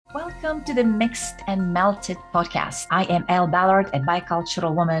Welcome to the Mixed and Melted podcast. I am Elle Ballard, a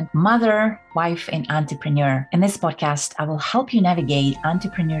bicultural woman, mother, wife, and entrepreneur. In this podcast, I will help you navigate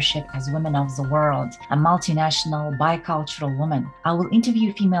entrepreneurship as women of the world, a multinational bicultural woman. I will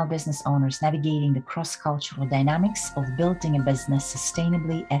interview female business owners navigating the cross-cultural dynamics of building a business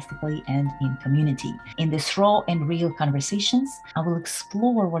sustainably, ethically, and in community. In this raw and real conversations, I will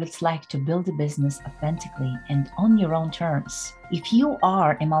explore what it's like to build a business authentically and on your own terms. If you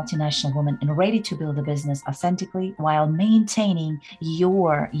are a multinational woman and ready to build a business authentically while maintaining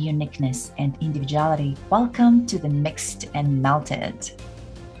your uniqueness and individuality, welcome to the Mixed and Melted.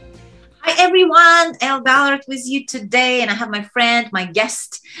 Hi everyone, Elle Ballard with you today, and I have my friend, my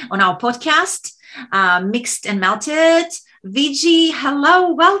guest on our podcast, Mixed and Melted, Viji.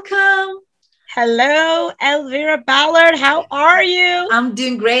 Hello, welcome. Hello, Elvira Ballard. How are you? I'm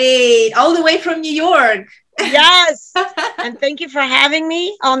doing great, all the way from New York. Yes. And thank you for having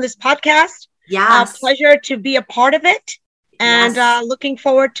me on this podcast. Yes. Pleasure to be a part of it. And Yes. looking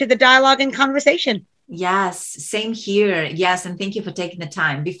forward to the dialogue and conversation. Yes, same here. Yes, and thank you for taking the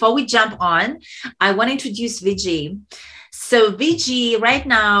time. Before we jump on, I want to introduce Viji. So Viji, right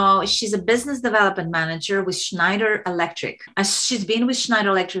now, she's a business development manager with Schneider Electric. She's been with Schneider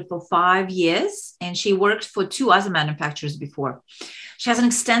Electric for 5 years, and she worked for 2 other manufacturers before. She has an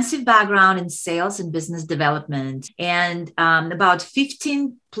extensive background in sales and business development and about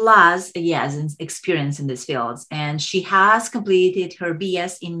 15 plus years in experience in these fields. And she has completed her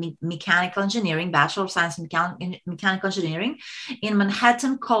BS in mechanical engineering, Bachelor of Science in mechanical engineering in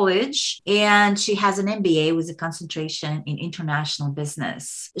Manhattan College. And she has an MBA with a concentration in international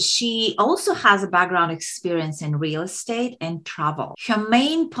business. She also has a background experience in real estate and travel. Her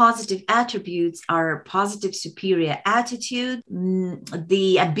main positive attributes are positive superior attitude,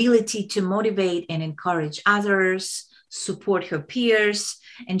 the ability to motivate and encourage others, support her peers,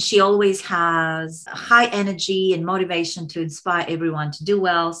 and she always has high energy and motivation to inspire everyone to do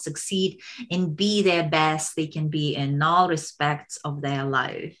well, succeed, and be their best they can be in all respects of their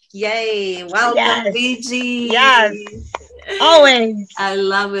life. Yay! Welcome, Viji. Yes, always. I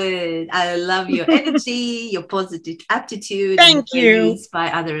love it. I love your energy, your positive attitude, Thank and the way you you.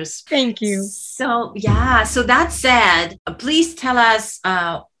 inspire others. Thank you. So, yeah. So that said, please tell us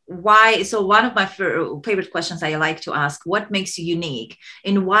why. So one of my favorite questions I like to ask, what makes you unique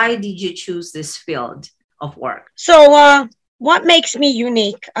and why did you choose this field of work? So what makes me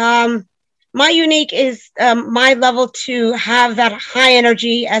unique? My unique is my level to have that high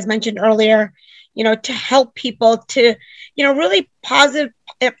energy, as mentioned earlier, to help people to, really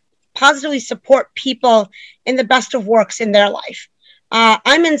positively support people in the best of works in their life.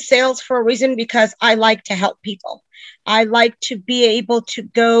 I'm in sales for a reason because I like to help people. I like to be able to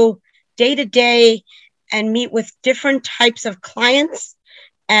go day to day and meet with different types of clients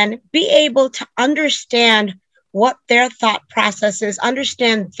and be able to understand what their thought process is,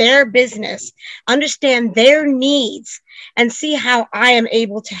 understand their business, understand their needs, and see how I am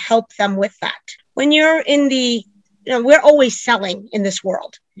able to help them with that. When you're in we're always selling in this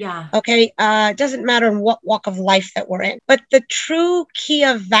world. Yeah. Okay. It doesn't matter in what walk of life that we're in, but the true key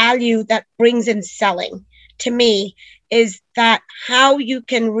of value that brings in selling to me is that how you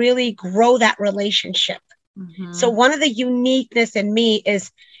can really grow that relationship. Mm-hmm. So one of the uniqueness in me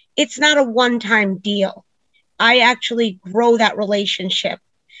is it's not a one-time deal. I actually grow that relationship.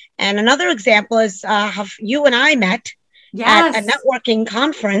 And another example is how you and I met at a networking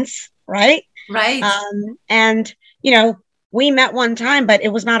conference, right? Right. And, we met one time, but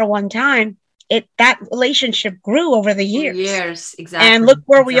it was not a one time. That relationship grew over the years. Years, exactly. And look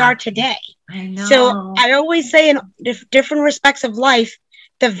where we are today. I know. So I always say in different respects of life,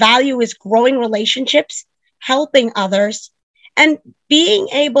 the value is growing relationships, helping others, and being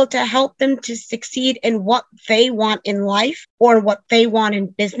able to help them to succeed in what they want in life or what they want in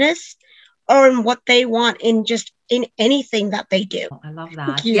business or in what they want in anything that they do. I love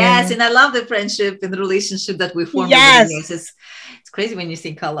that. Yes. And I love the friendship and the relationship that we formed over the years. It's crazy when you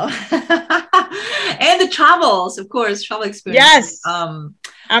see color. And the travels, of course, travel experiences. Yes.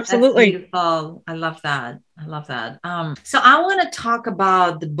 Absolutely. That's beautiful. I love that. So I want to talk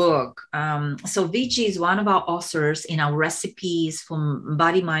about the book. So Viji is one of our authors in our Recipes from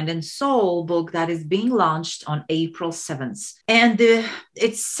Body, Mind, and Soul book that is being launched on April 7th. And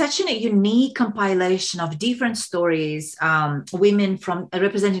it's such a unique compilation of different stories, women from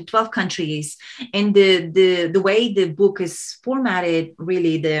representing 12 countries. And the way the book is formatted,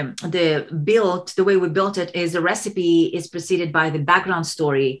 really the way we built it is the recipe is preceded by the background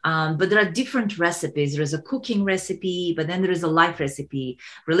story. But there are different recipes. There's a cooking recipe, but then there is a life recipe,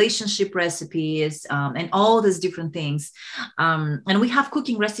 relationship recipes, and all these different things. And we have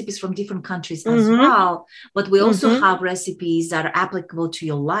cooking recipes from different countries as well, but we also have recipes that are applicable to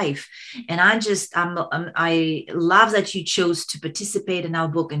your life. And I love that you chose to participate in our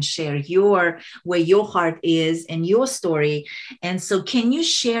book and share where your heart is and your story. And so can you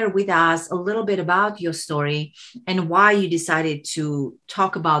share with us a little bit about your story and why you decided to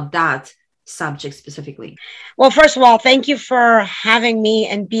talk about that subject specifically? Well, first of all, thank you for having me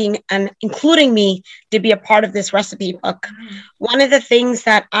and including me to be a part of this recipe book. One of the things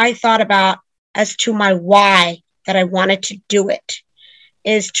that I thought about as to my why that I wanted to do it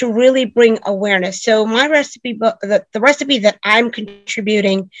is to really bring awareness. So my recipe book, the recipe that I'm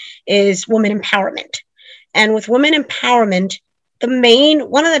contributing is women empowerment. And with women empowerment,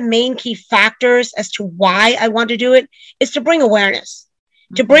 one of the main key factors as to why I want to do it is to bring awareness.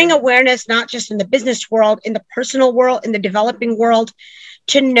 To bring awareness, not just in the business world, in the personal world, in the developing world,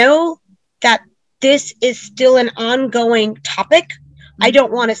 to know that this is still an ongoing topic. I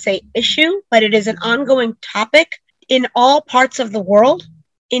don't want to say issue, but it is an ongoing topic in all parts of the world,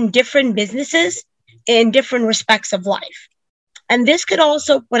 in different businesses, in different respects of life. And this could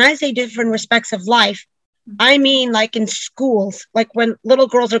also, when I say different respects of life, I mean like in schools, like when little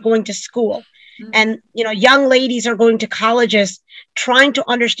girls are going to school and, young ladies are going to colleges, trying to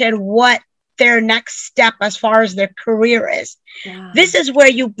understand what their next step as far as their career is. Yeah. This is where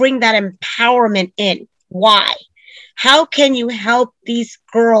you bring that empowerment in. Why? How can you help these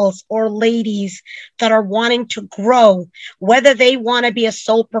girls or ladies that are wanting to grow, whether they want to be a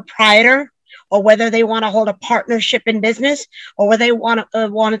sole proprietor or whether they want to hold a partnership in business or whether they want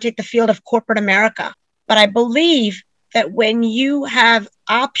to take the field of corporate America? But I believe that when you have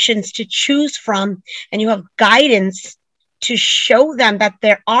options to choose from and you have guidance to show them that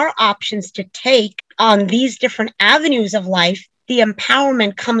there are options to take on these different avenues of life, the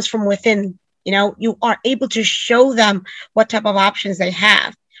empowerment comes from within. You are able to show them what type of options they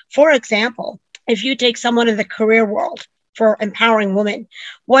have. For example, if you take someone in the career world for empowering women,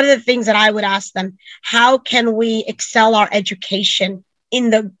 one of the things that I would ask them, how can we excel our education in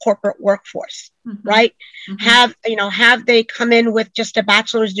the corporate workforce, right? Have they come in with just a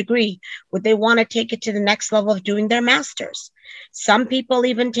bachelor's degree? Would they want to take it to the next level of doing their master's? Some people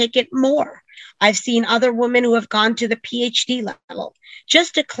even take it more. I've seen other women who have gone to the PhD level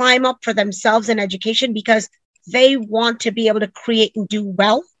just to climb up for themselves in education because they want to be able to create and do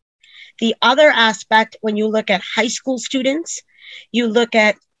well. The other aspect, when you look at high school students, you look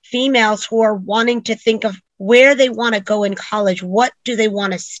at females who are wanting to think of where they want to go in college. What do they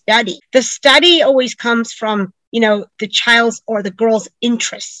want to study? The study always comes from, the child's or the girl's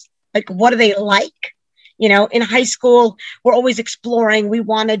interests. Like, what do they like? In high school, we're always exploring. We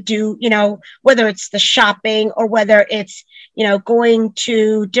want to do, whether it's the shopping or whether it's, going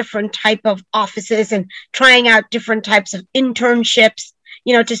to different type of offices and trying out different types of internships,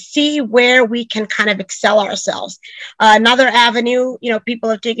 to see where we can kind of excel ourselves. Another avenue, people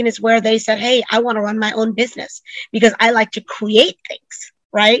have taken is where they said, hey, I want to run my own business because I like to create things,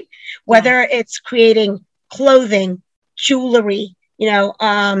 right? Whether it's creating clothing, jewelry,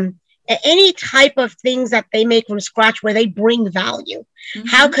 any type of things that they make from scratch where they bring value.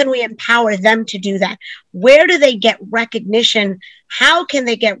 How can we empower them to do that? Where do they get recognition? How can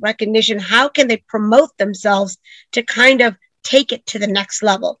they get recognition? How can they promote themselves to kind of take it to the next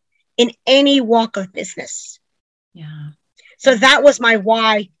level in any walk of business? Yeah. So that was my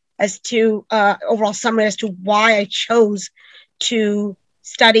why as to overall summary as to why I chose to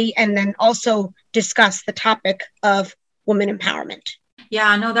study and then also discuss the topic of women empowerment.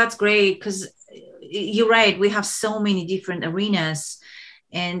 Yeah, no, that's great because you're right. We have so many different arenas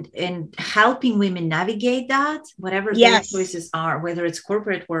and helping women navigate that, whatever their choices are, whether it's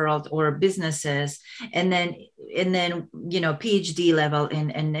corporate world or businesses, and then PhD level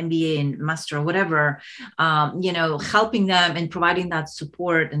and MBA and master or whatever, helping them and providing that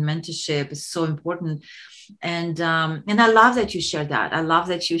support and mentorship is so important. And I love that you shared that. I love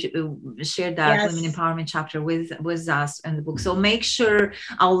that you shared that women empowerment chapter with us in the book. So make sure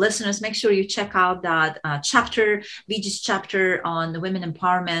our listeners, you check out that chapter, Viji's chapter on the women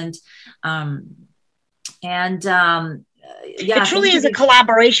empowerment. It truly is a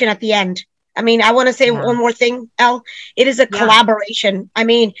collaboration at the end. I mean, I want to say one more thing, Elle. It is a collaboration. I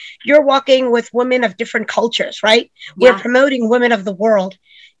mean, you're walking with women of different cultures, right? We're promoting women of the world.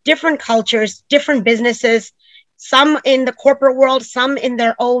 Different cultures, different businesses, some in the corporate world, some in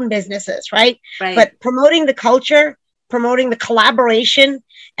their own businesses, right? But promoting the culture, promoting the collaboration,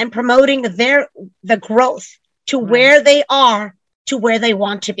 and promoting the growth to where they are to where they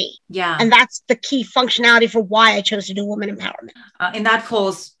want to be. Yeah. And that's the key functionality for why I chose to do women empowerment. And that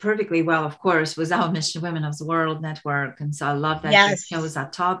falls perfectly well, of course, with our Mission Women of the World network. And so I love that you Yes. chose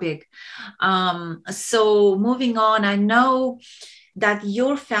that topic. So moving on, I know that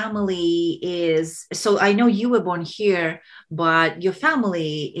your family is, so I know you were born here, but your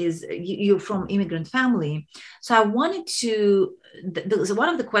family is, you're from immigrant family. So I wanted to, one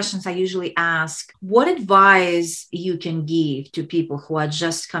of the questions I usually ask, what advice you can give to people who are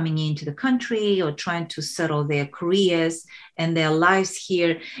just coming into the country or trying to settle their careers and their lives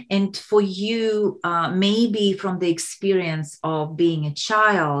here. And for you, maybe from the experience of being a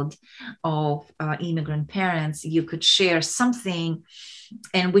child of immigrant parents, you could share something,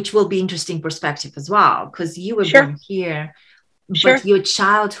 and which will be interesting perspective as well, because you were born here, but your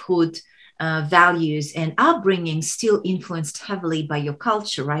childhood values and upbringing still influenced heavily by your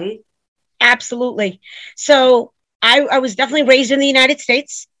culture, right? Absolutely. So I was definitely raised in the United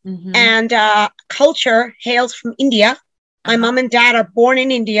States, and culture hails from India. My mom and dad are born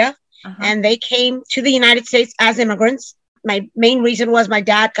in India, and they came to the United States as immigrants. My main reason was my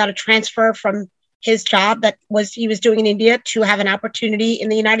dad got a transfer from his job that was he was doing in India to have an opportunity in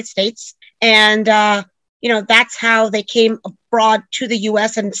the United States. And, that's how they came abroad to the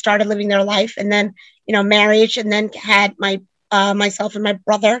US and started living their life. And then, marriage, and then had myself and my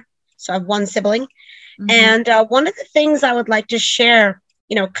brother. So I have one sibling. And one of the things I would like to share,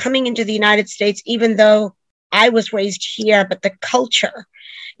 coming into the United States, even though I was raised here, but the culture,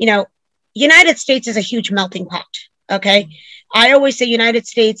 United States is a huge melting pot. Okay. I always say United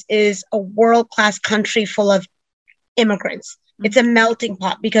States is a world-class country full of immigrants. It's a melting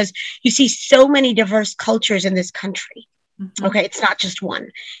pot because you see so many diverse cultures in this country. Okay. It's not just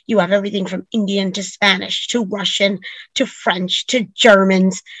one. You have everything from Indian to Spanish to Russian to French to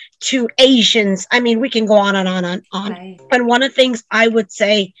Germans to Asians. I mean, we can go on and on and on. Right. And one of the things I would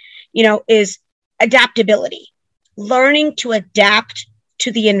say, is adaptability, learning to adapt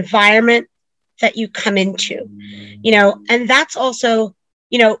to the environment that you come into, and that's also,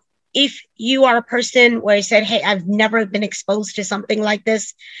 if you are a person where you said, hey, I've never been exposed to something like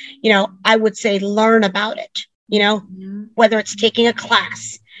this, I would say learn about it, whether it's taking a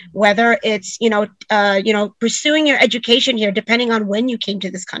class, whether it's, pursuing your education here, depending on when you came to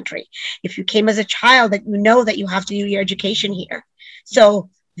this country. If you came as a child, that that you have to do your education here.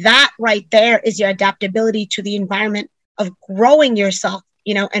 So that right there is your adaptability to the environment of growing yourself,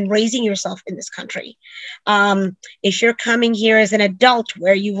 and raising yourself in this country. If you're coming here as an adult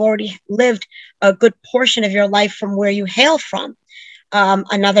where you've already lived a good portion of your life from where you hail from,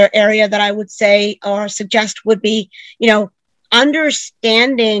 another area that I would say or suggest would be,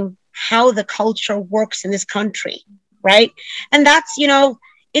 understanding how the culture works in this country, right? And that's,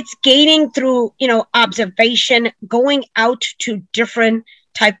 it's gaining through, observation, going out to different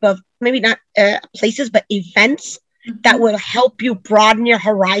type of, maybe not places, but events that will help you broaden your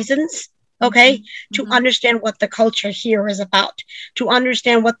horizons, okay? To understand what the culture here is about, to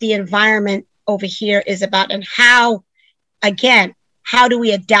understand what the environment over here is about, and how do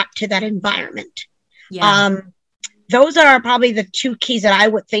we adapt to that environment? Yeah. Those are probably the two keys that I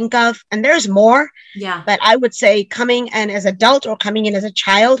would think of. And there's more, but I would say coming in as an adult or coming in as a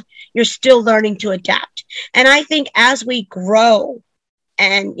child, you're still learning to adapt. And I think as we grow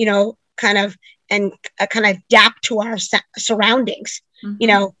and, kind of adapt to our surroundings,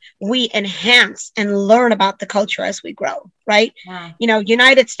 we enhance and learn about the culture as we grow, right? Yeah.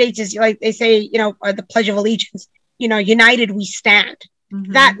 United States is, like they say, the Pledge of Allegiance, united we stand.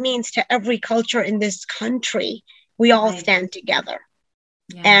 That means to every culture in this country, we all stand together.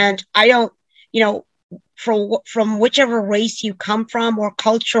 Yeah. And I don't, from whichever race you come from or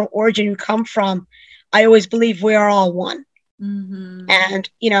cultural origin you come from, I always believe we are all one. And,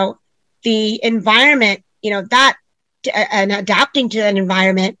 the environment, that and adapting to that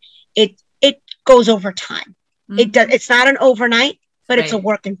environment, it goes over time. It's not an overnight, but it's a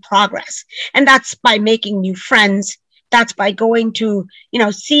work in progress. And that's by making new friends. That's by going to,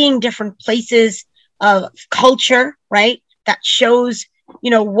 seeing different places of culture, right? That shows,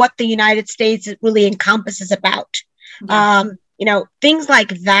 what the United States really encompasses about. Yeah. Things like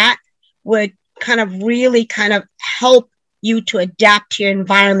that would really help you to adapt to your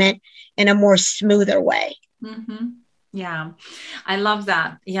environment in a more smoother way. Yeah, I love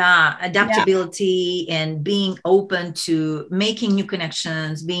that. Yeah, adaptability and being open to making new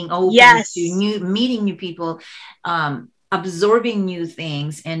connections, being open to meeting new people, absorbing new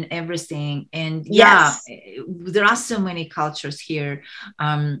things and everything. And there are so many cultures here.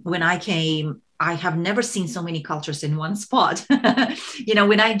 When I came, I have never seen so many cultures in one spot,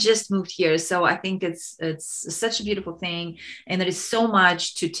 when I just moved here. So I think it's such a beautiful thing. And there is so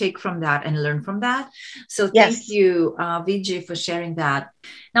much to take from that and learn from that. So thank Yes. you, Viji, for sharing that.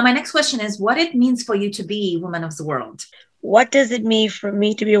 Now, my next question is what it means for you to be woman of the world. What does it mean for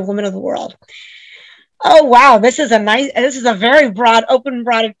me to be a woman of the world? Oh wow, this is a very broad,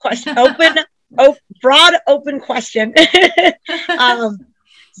 broad question. Broad, open question. um,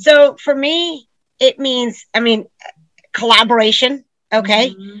 so for me, it means, collaboration, okay,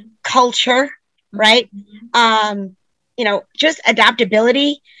 Mm-hmm. culture, right? Mm-hmm. Just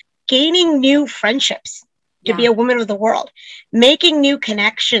adaptability, gaining new friendships to be Yeah. a woman of the world, making new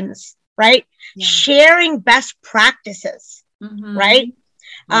connections, right? Yeah. Sharing best practices, right? Mm-hmm. Right.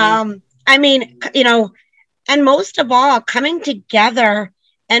 Um, I mean, you know, and most of all, coming together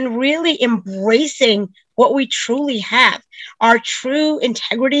and really embracing what we truly have, our true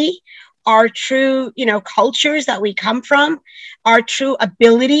integrity, our true, cultures that we come from, our true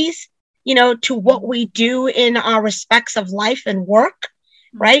abilities, to what we do in our respects of life and work,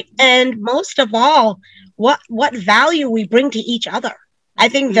 right? Mm-hmm. And most of all, what value we bring to each other. I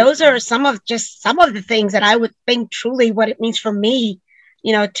That's think those beautiful. are some of the things that I would think truly what it means for me,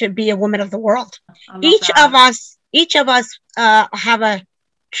 to be a woman of the world. I love that. Each of us have a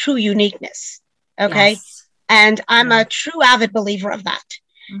true uniqueness. Okay. Yes. And I'm Yeah. a true avid believer of that.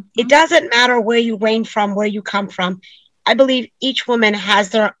 It Mm-hmm. doesn't matter where you reign from, where you come from. I believe each woman has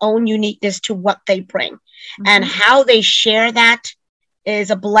their own uniqueness to what they bring, and Mm-hmm. how they share that is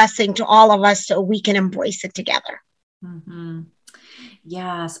a blessing to all of us, so we can embrace it together. Mm-hmm.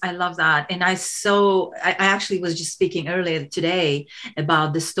 Yes, I love that. And I actually was just speaking earlier today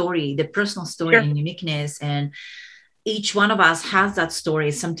about the story, the personal story Sure. and uniqueness. And each one of us has that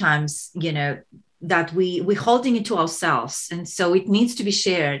story sometimes, that we're holding it to ourselves. And so it needs to be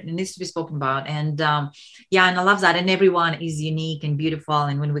shared, it needs to be spoken about. And yeah, and I love that. And everyone is unique and beautiful.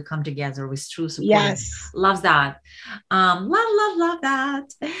 And when we come together with true support, Yes. love that. Love that.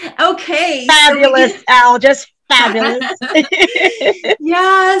 Okay, so we're Fabulous, gonna Al. Just fabulous.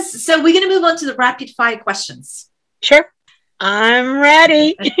 yes. So we're going to move on to the rapid fire questions. Sure. I'm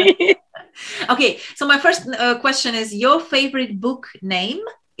ready. Okay. So my first question is your favorite book name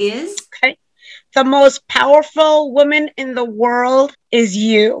is? Okay. The most powerful woman in the world is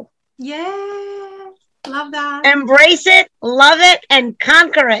you. Yeah. Love that. Embrace it, love it, and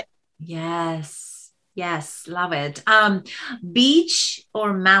conquer it. Yes. Yes. Love it. Beach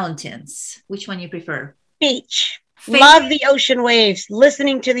or mountains? Which one you prefer? Beach. Love Favorite? the ocean waves,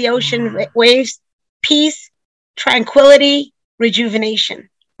 listening to the ocean Yeah. waves, peace, tranquility, rejuvenation,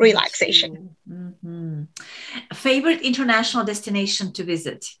 Me relaxation. too. Mhm. Favorite international destination to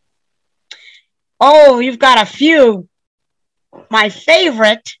visit? Oh, you've got a few. My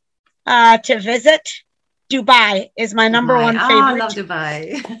favorite to visit, Dubai is my number Dubai. one Oh, I love favorite.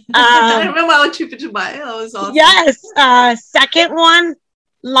 Dubai. I Um, remember our trip to Dubai. That was awesome. yes. Second one,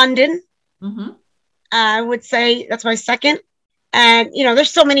 London. Hmm. I would say that's my second. And,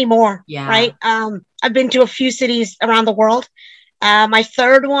 there's so many more, Yeah. right? I've been to a few cities around the world. My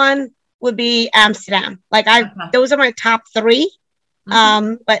third one would be Amsterdam. Okay. Those are my top three.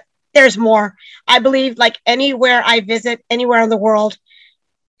 Hmm. But there's more. I believe like anywhere I visit, anywhere in the world,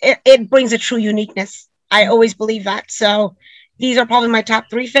 it brings a true uniqueness. I always believe that. So these are probably my top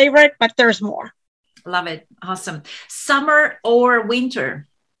three favorite, but there's more. Love it. Awesome. Summer or winter?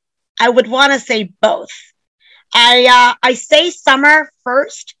 I would want to say both. I say summer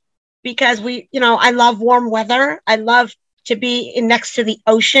first because I love warm weather. I love to be next to the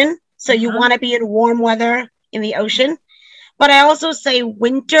ocean. So you Uh-huh. want to be in warm weather in the ocean. But I also say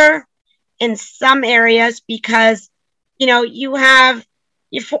winter in some areas because you have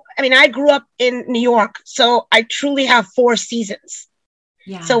I grew up in New York, so I truly have four seasons.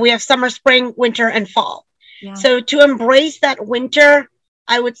 So Yeah. we have summer, spring, winter, and fall. Yeah. So to embrace that winter,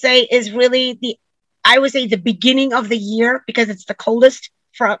 I would say is really the beginning of the year because it's the coldest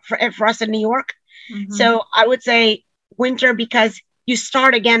for us in New York. Hmm. So I would say winter because you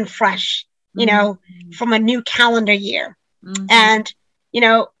start again fresh, Hmm. from a new calendar year. Hmm. And,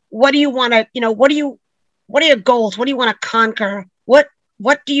 what do you want to, what are your goals? What do you want to conquer?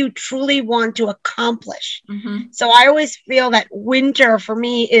 What do you truly want to accomplish? Hmm. So I always feel that winter for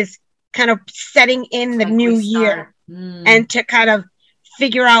me is kind of setting in It's the like new year restart. Mm. and to kind of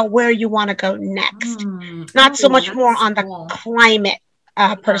figure out where you want to go next. Mm. Not so Oh, much more that's on the cool. climate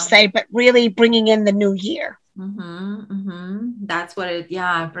per Yeah. se, but really bringing in the new year. Mm-hmm, mm-hmm. That's what it,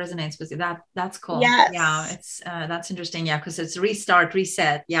 yeah, resonates with you. That's cool. Yeah, Yes, it's that's interesting. Yeah, because it's restart,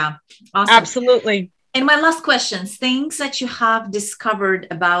 reset. Yeah, awesome. absolutely. And my last questions, things that you have discovered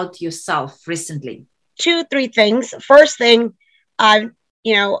about yourself recently. 2, 3 things. First thing, I've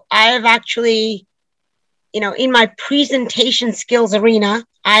actually, in my presentation skills arena,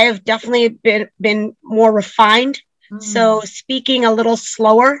 I have definitely been more refined. So speaking a little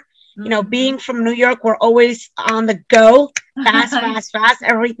slower, being from New York, we're always on the go, fast, fast, fast,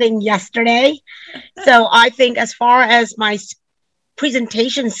 everything yesterday. So I think as far as my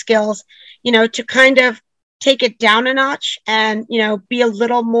presentation skills, to kind of take it down a notch and, be a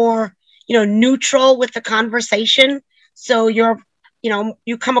little more, neutral with the conversation. So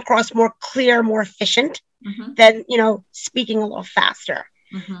you come across more clear, more efficient than, speaking a little faster.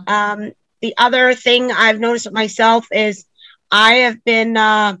 The other thing I've noticed with myself is I have been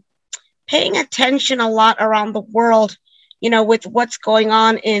paying attention a lot around the world, with what's going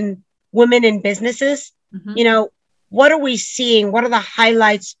on in women in businesses. What are we seeing? What are the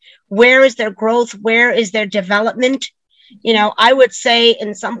highlights? Where is their growth? Where is their development? I would say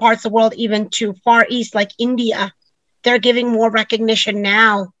in some parts of the world, even to Far East, like India, they're giving more recognition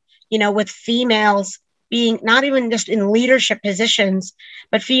now, with females being not even just in leadership positions,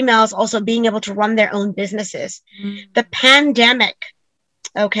 but females also being able to run their own businesses. The pandemic,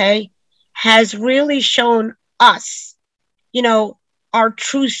 okay, has really shown us, our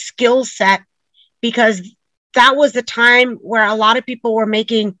true skill set, because that was the time where a lot of people were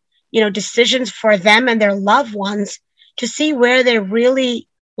making, decisions for them and their loved ones to see where they really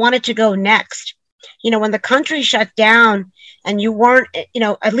wanted to go next. When the country shut down and you weren't,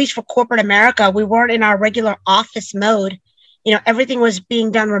 at least for corporate America, we weren't in our regular office mode, everything was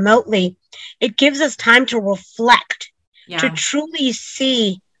being done remotely. It gives us time to reflect, to truly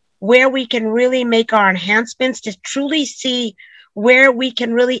see where we can really make our enhancements, to truly see where we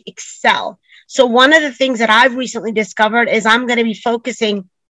can really excel. So one of the things that I've recently discovered is I'm going to be focusing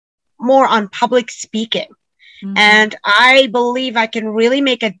more on public speaking. And I believe I can really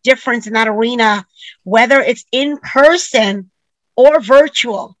make a difference in that arena, whether it's in person or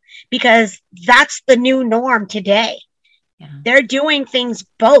virtual, because that's the new norm today. They're doing things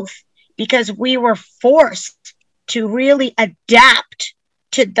both because we were forced to really adapt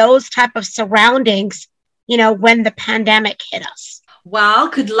to those type of surroundings, when the pandemic hit us. Well,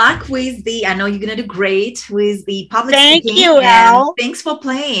 good luck with I know you're going to do great with the public Thank speaking. you, Elle. Thanks for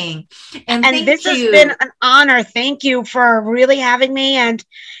playing. And this has been an honor. Thank you for really having me. And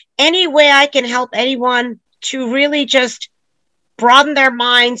any way I can help anyone to really just broaden their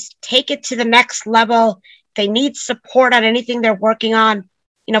minds, take it to the next level. If they need support on anything they're working on,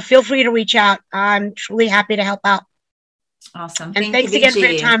 feel free to reach out. I'm truly happy to help out. Awesome. And thanks again for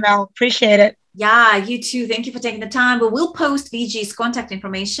your time, Elle. Appreciate it. Yeah, you too. Thank you for taking the time. But we'll post Viji's contact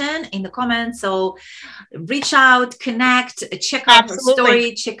information in the comments. So reach out, connect, check out her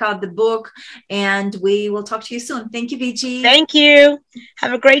story, check out the book, and we will talk to you soon. Thank you, Viji. Thank you.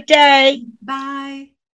 Have a great day. Bye.